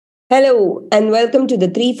Hello, and welcome to the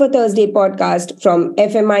 3 for Thursday podcast from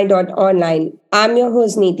FMI Online. I'm your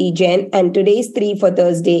host Niti Jain, and today's 3 for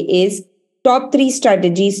Thursday is top 3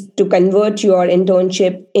 strategies to convert your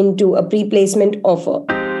internship into a pre placement offer.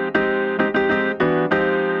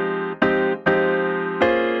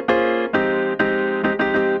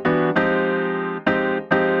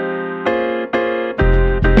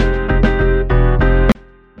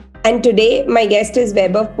 And today, my guest is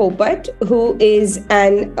Vaibhav Popat, who is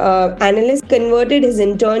an analyst, converted his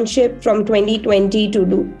internship from 2020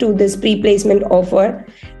 to this pre-placement offer.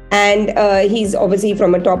 And he's obviously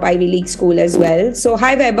from a top Ivy League school as well. So,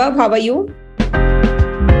 hi Vaibhav, how are you?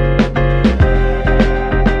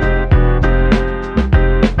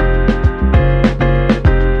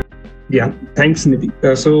 Yeah, thanks, Niti.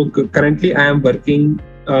 Currently I am working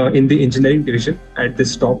in the engineering division at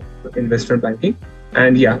this top investment banking.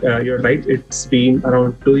 And you're right. It's been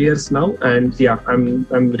around 2 years now, and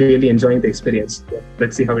I'm really enjoying the experience.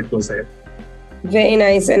 Let's see how it goes ahead. Very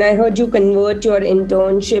nice. And I heard you convert your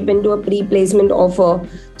internship into a pre-placement offer.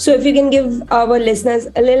 So if you can give our listeners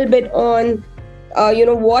a little bit on,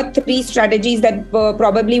 what 3 strategies that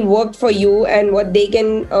probably worked for you and what they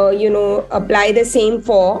can, apply the same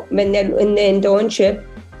for when they're in the internship.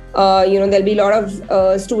 There'll be a lot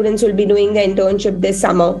of students who will be doing the internship this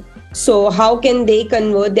summer. So how can they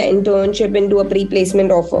convert the internship into a pre-placement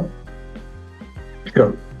offer?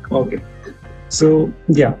 Sure. Okay. So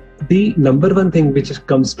the number one thing which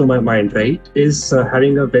comes to my mind, right, is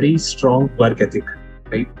having a very strong work ethic,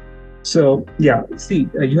 right? So you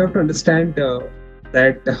have to understand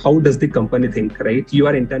that how does the company think, right? You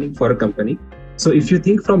are interning for a company. So if you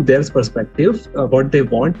think from their perspective, what they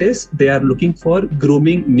want is they are looking for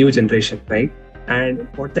grooming new generation, right? And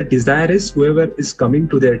what the desire is, whoever is coming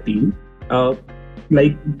to their team,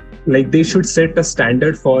 like they should set a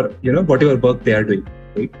standard for whatever work they are doing,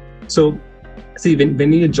 right? So see,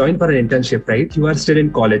 when you join for an internship, right, you are still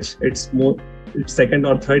in college. It's second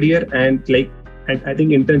or third year, and I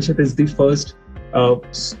think internship is the first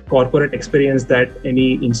corporate experience that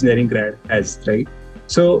any engineering grad has, right?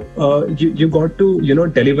 So you got to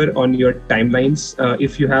deliver on your timelines.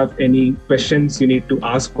 If you have any questions, you need to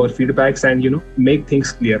ask for feedbacks and make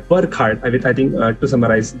things clear. Work hard. I think to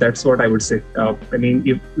summarize, that's what I would say. I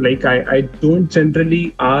don't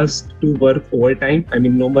generally ask to work overtime. I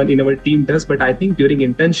mean, no one in our team does, but I think during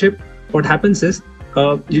internship, what happens is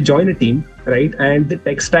you join a team, right? And the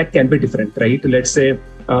tech stack can be different, right? Let's say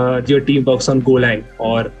your team works on Golang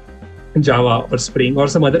or Java or Spring or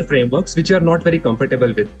some other frameworks which you are not very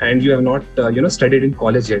comfortable with and you have not studied in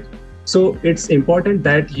college yet. So it's important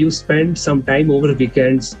that you spend some time over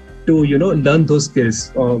weekends to learn those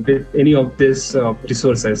skills with any of these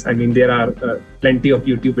resources. I mean, there are plenty of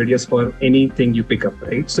YouTube videos for anything you pick up,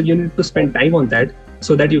 right? So you need to spend time on that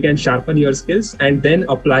so that you can sharpen your skills and then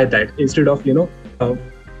apply that instead of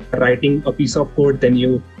writing a piece of code. Then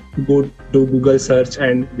you go do Google search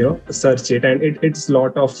and search it, and it's a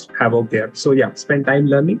lot of havoc there. So spend time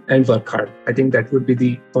learning and work hard. I think that would be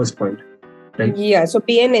the first point, right? Yeah, so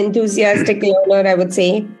be an enthusiastic learner, I would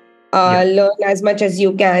say. Learn as much as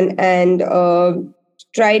you can and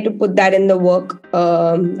try to put that in the work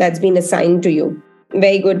that's been assigned to you.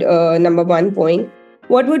 Very good. Number 1 point.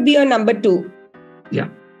 What would be your number 2?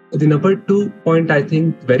 The number 2 point, I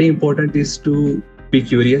think very important, is to be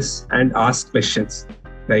curious and ask questions.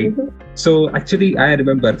 Right. Mm-hmm. So actually, I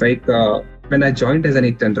remember when I joined as an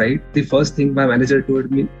intern, right, the first thing my manager told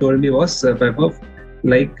me was, Vaibhav,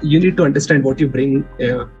 you need to understand what you bring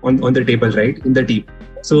on the table, right, in the team.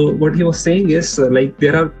 So what he was saying is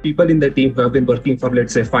there are people in the team who have been working for,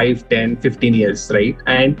 let's say, 5, 10, 15 years, right?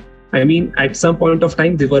 And I mean, at some point of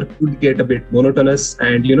time, the work would get a bit monotonous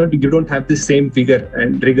and, you don't have the same vigor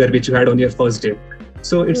and rigor which you had on your first day.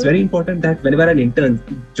 So it's very important that whenever an intern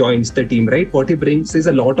joins the team, right, what he brings is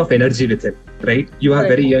a lot of energy with him, right? You are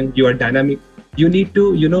very young, you are dynamic. You need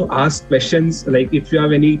to, ask questions. Like if you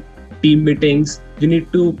have any team meetings, you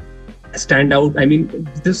need to stand out. I mean,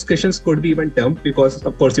 these questions could be even dumb because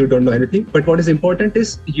of course you don't know anything. But what is important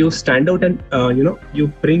is you stand out and, you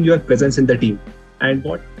bring your presence in the team. And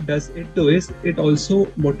what does it do is it also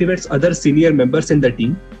motivates other senior members in the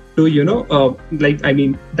team to,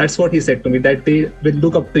 that's what he said to me, that they will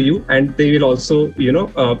look up to you and they will also,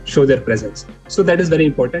 show their presence. So that is very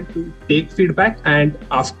important, to take feedback and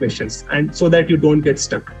ask questions, and so that you don't get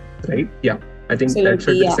stuck, right? I think that Absolutely,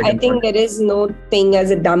 should be the yeah. I second think point. there is no thing as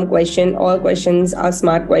a dumb question. All questions are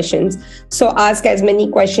smart questions. So ask as many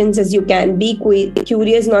questions as you can. Be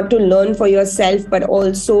curious, not to learn for yourself, but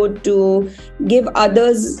also to give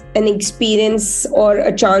others an experience or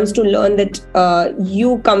a chance to learn that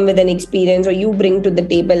you come with an experience or you bring to the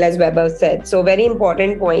table, as Vaibhav said. So very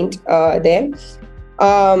important point there.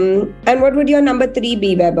 And what would your number 3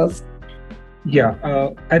 be, Vaibhav? Yeah,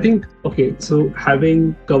 I think, okay, so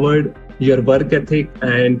having covered your work ethic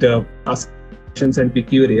and ask questions and be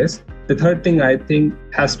curious, the third thing I think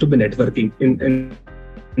has to be networking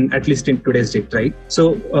at least in today's date, right?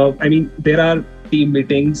 So, I mean, there are team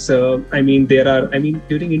meetings. During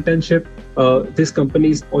internship, these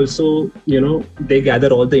companies also, they gather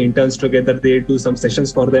all the interns together. They do some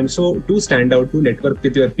sessions for them. So, do stand out, to network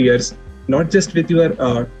with your peers, not just with your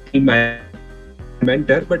team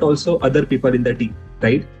mentor, but also other people in the team,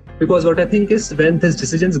 right? Because what I think is, when these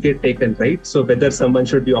decisions get taken, right? So whether someone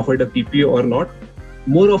should be offered a PPO or not,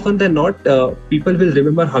 more often than not, people will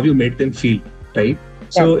remember how you made them feel, right?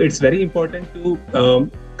 So it's very important to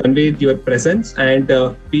convey your presence and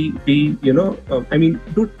do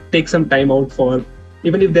take some time out for,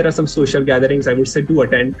 even if there are some social gatherings, I would say do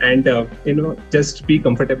attend and, just be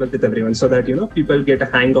comfortable with everyone, so that, people get a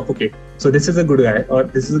hang of, okay, so this is a good guy or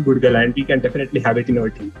this is a good girl and we can definitely have it in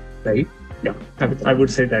our team, right? Yeah, I would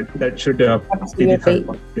say that should be the third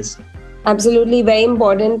point. Yes. Absolutely, very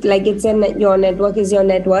important. Like it's your network is your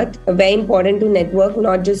net worth. Very important to network,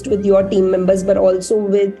 not just with your team members, but also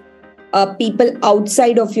with people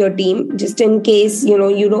outside of your team. Just in case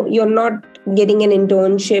you're not getting an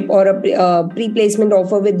internship or a pre-placement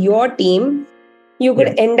offer with your team, you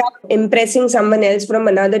could end up impressing someone else from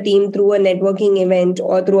another team through a networking event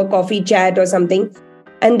or through a coffee chat or something.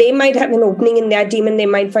 And they might have an opening in their team and they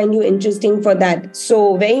might find you interesting for that.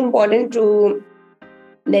 So very important to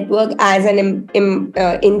network as an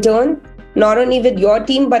intern, not only with your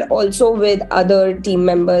team, but also with other team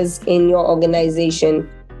members in your organization.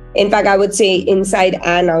 In fact, I would say inside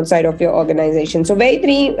and outside of your organization. So very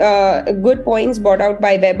 3 good points brought out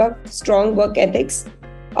by Vaibhav. Strong work ethics,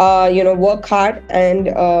 work hard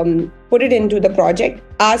and put it into the project.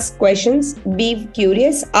 Ask questions, be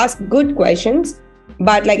curious, ask good questions.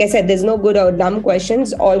 But like I said, there's no good or dumb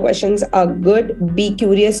questions. All questions are good. Be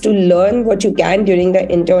curious to learn what you can during the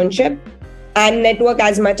internship and network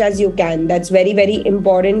as much as you can. That's very, very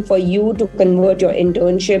important for you to convert your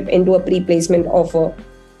internship into a pre-placement offer.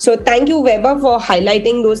 So thank you, Vaibhav, for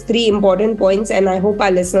highlighting those 3 important points, and I hope our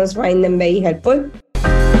listeners find them very helpful.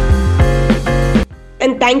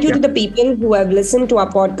 And thank you to the people who have listened to our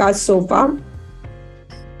podcast so far.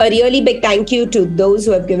 A really big thank you to those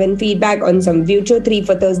who have given feedback on some future 3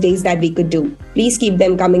 for Thursdays that we could do. Please keep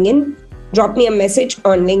them coming in. Drop me a message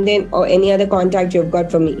on LinkedIn or any other contact you've got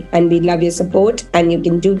for me. And we'd love your support. And you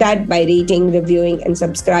can do that by rating, reviewing, and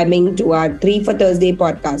subscribing to our 3 for Thursday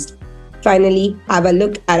podcast. Finally, have a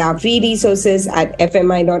look at our free resources at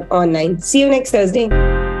FMI Online. See you next Thursday.